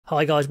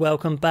Hi guys,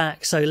 welcome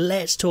back. So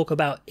let's talk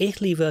about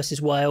Italy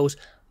versus Wales,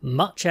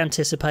 much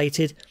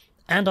anticipated,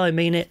 and I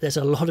mean it. There's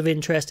a lot of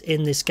interest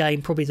in this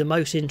game, probably the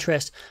most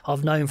interest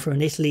I've known for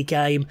an Italy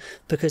game,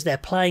 because they're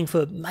playing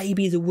for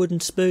maybe the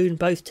wooden spoon.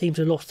 Both teams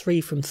have lost 3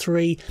 from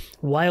 3.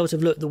 Wales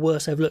have looked the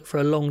worst they've looked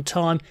for a long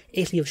time.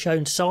 Italy have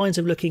shown signs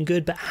of looking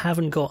good but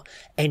haven't got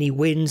any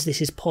wins.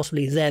 This is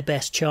possibly their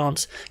best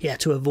chance,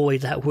 to avoid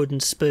that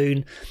wooden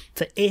spoon.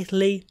 For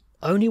Italy,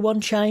 only one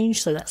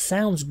change, so that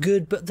sounds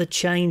good, but the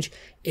change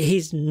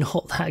is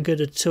not that good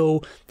at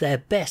all. Their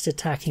best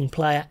attacking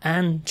player,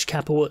 and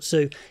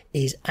Capewutsu,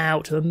 is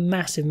out. A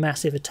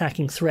massive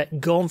attacking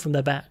threat gone from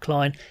their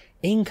backline.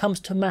 In comes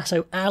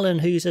Tommaso Allen,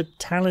 who's a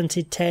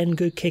talented 10,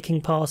 good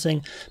kicking,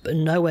 passing, but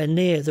nowhere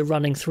near the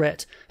running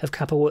threat of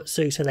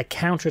Capewutsu. So their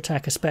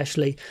counter-attack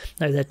especially,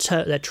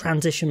 their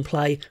transition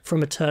play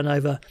from a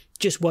turnover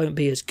just won't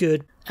be as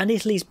good. And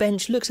Italy's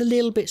bench looks a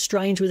little bit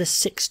strange with a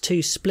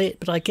 6-2 split,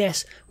 but I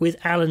guess with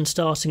Allen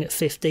starting at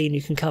 15,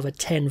 you can cover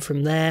 10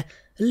 from there.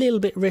 A little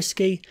bit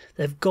risky.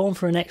 They've gone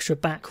for an extra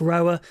back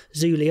rower,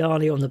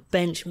 Zuliani on the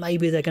bench.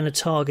 Maybe they're going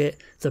to target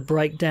the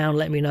breakdown.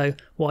 Let me know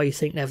why you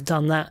think they've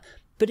done that.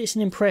 But it's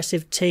an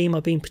impressive team.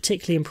 I've been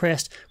particularly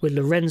impressed with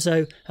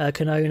Lorenzo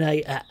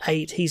Canone at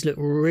 8. He's looked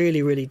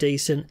really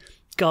decent.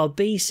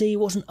 Garbisi,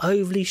 wasn't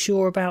overly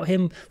sure about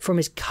him from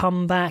his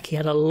comeback. He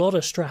had a lot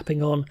of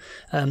strapping on,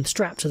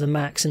 strapped to the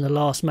max in the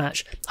last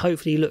match.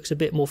 Hopefully he looks a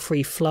bit more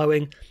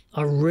free-flowing.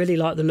 I really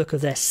like the look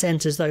of their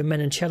centres though,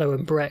 Menoncello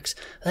and Brex.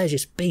 They're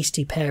just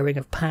beastie pairing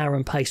of power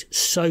and pace.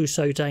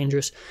 So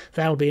dangerous.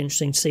 That'll be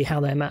interesting to see how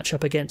they match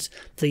up against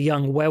the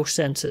young Welsh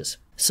centres.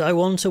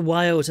 So on to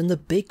Wales, and the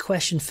big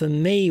question for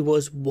me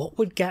was, what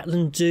would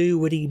Gatland do?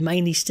 Would he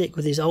mainly stick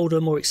with his older,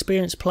 more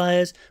experienced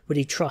players? Would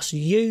he trust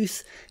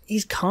youth?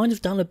 He's kind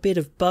of done a bit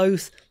of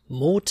both.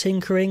 More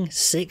tinkering,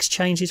 6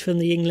 changes from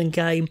the England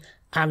game.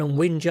 Alan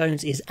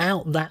Wynne-Jones is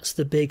out. That's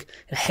the big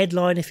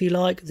headline, if you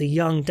like. The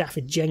young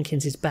David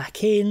Jenkins is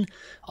back in.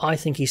 I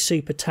think he's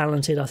super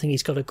talented. I think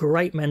he's got a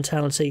great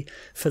mentality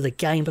for the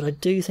game, but I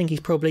do think he's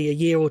probably a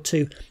year or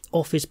two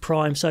off his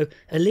prime, so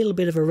a little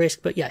bit of a risk,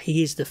 but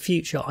he is the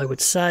future, I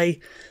would say.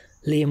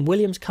 Liam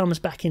Williams comes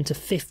back into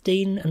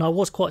 15, and I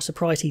was quite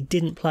surprised he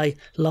didn't play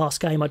last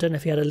game. I don't know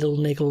if he had a little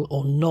niggle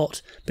or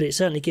not, but it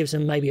certainly gives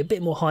him maybe a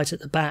bit more height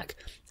at the back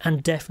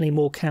and definitely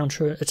more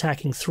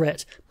counter-attacking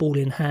threat, ball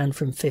in hand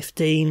from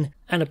 15.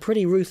 And a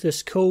pretty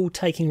ruthless call,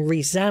 taking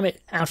Reece Zammit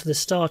out of the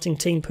starting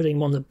team, putting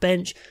him on the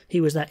bench.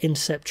 He was that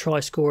intercept try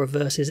scorer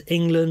versus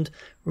England.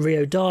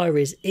 Rio Dyer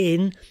is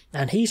in,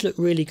 and he's looked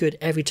really good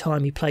every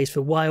time he plays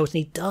for Wales, and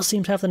he does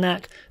seem to have the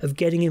knack of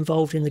getting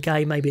involved in the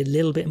game, maybe a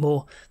little bit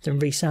more than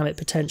Reece Zammit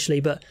potentially,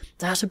 but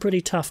that's a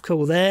pretty tough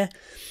call there.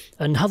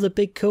 Another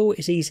big call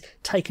is he's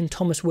taken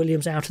Thomas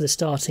Williams out of the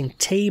starting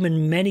team,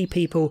 and many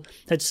people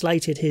had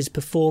slated his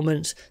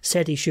performance,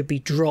 said he should be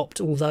dropped,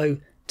 although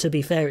to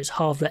be fair, it's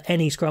hard for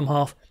any scrum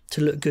half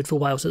to look good for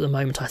Wales at the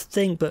moment, I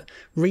think. But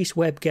Rhys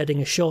Webb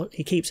getting a shot,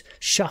 he keeps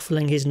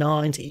shuffling his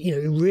nines. He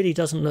really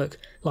doesn't look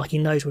like he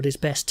knows what his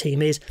best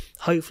team is.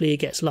 Hopefully he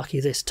gets lucky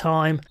this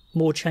time.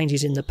 More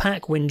changes in the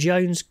pack.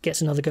 Wynne-Jones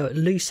gets another go at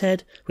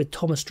loosehead, with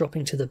Thomas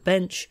dropping to the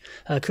bench.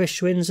 Chris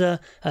Schwinzer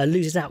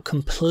loses out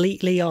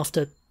completely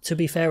after, to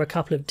be fair, a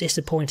couple of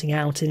disappointing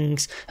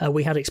outings.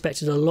 We had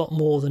expected a lot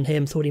more than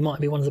him. Thought he might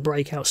be one of the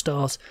breakout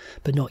stars,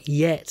 but not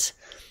yet.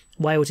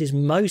 Wales'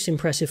 most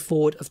impressive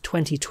forward of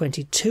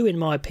 2022, in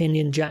my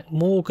opinion, Jack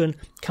Morgan,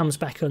 comes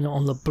back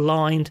on the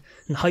blind,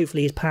 and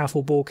hopefully his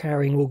powerful ball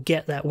carrying will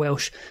get that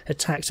Welsh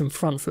attack some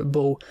front foot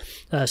ball,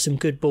 some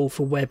good ball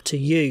for Webb to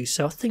use.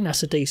 So I think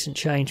that's a decent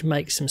change,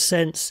 makes some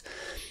sense.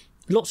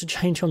 Lots of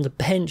change on the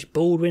bench.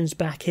 Baldwin's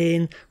back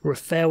in.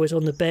 Rafael is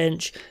on the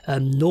bench.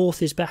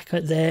 North is back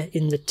there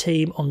in the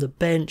team on the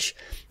bench.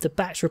 The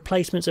backs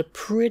replacements are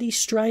pretty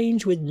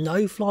strange, with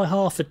no fly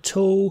half at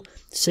all.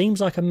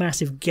 Seems like a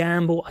massive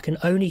gamble. I can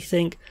only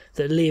think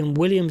that Liam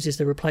Williams is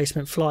the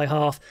replacement fly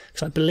half,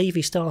 because I believe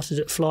he started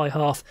at fly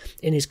half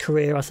in his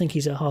career. I think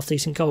he's a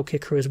half-decent goal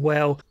kicker as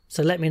well.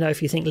 So let me know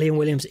if you think Liam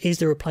Williams is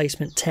the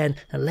replacement 10,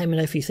 and let me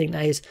know if you think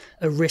that is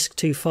a risk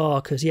too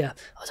far, because I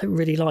don't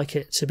really like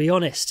it, to be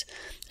honest.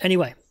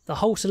 Anyway, the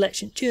whole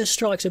selection just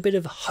strikes a bit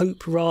of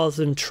hope rather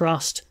than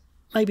trust.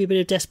 Maybe a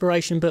bit of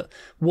desperation, but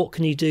what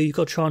can you do? You've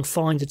got to try and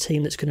find a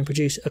team that's going to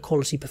produce a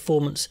quality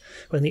performance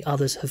when the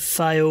others have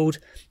failed.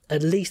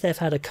 At least they've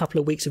had a couple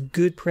of weeks of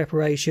good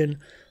preparation.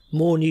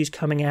 More news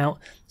coming out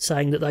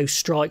saying that those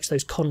strikes,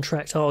 those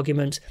contract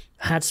arguments,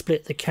 had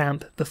split the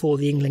camp before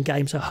the England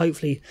game, so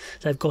hopefully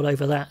they've got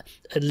over that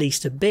at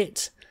least a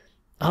bit.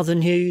 Other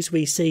news,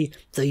 we see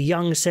the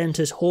young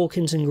centres,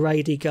 Hawkins and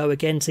Grady, go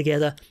again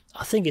together.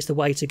 I think it's the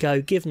way to go.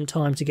 Give them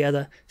time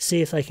together.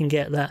 See if they can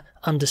get that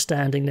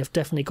understanding. They've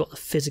definitely got the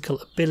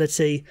physical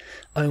ability.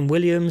 Owen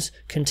Williams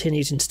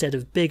continues instead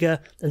of Bigger,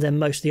 and then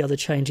most of the other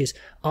changes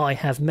I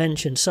have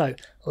mentioned. So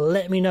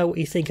let me know what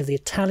you think of the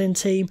Italian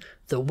team,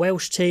 the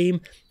Welsh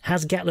team.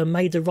 Has Gatland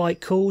made the right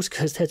calls?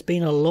 Because there's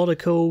been a lot of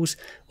calls.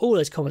 All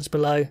those comments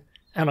below,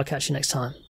 and I'll catch you next time.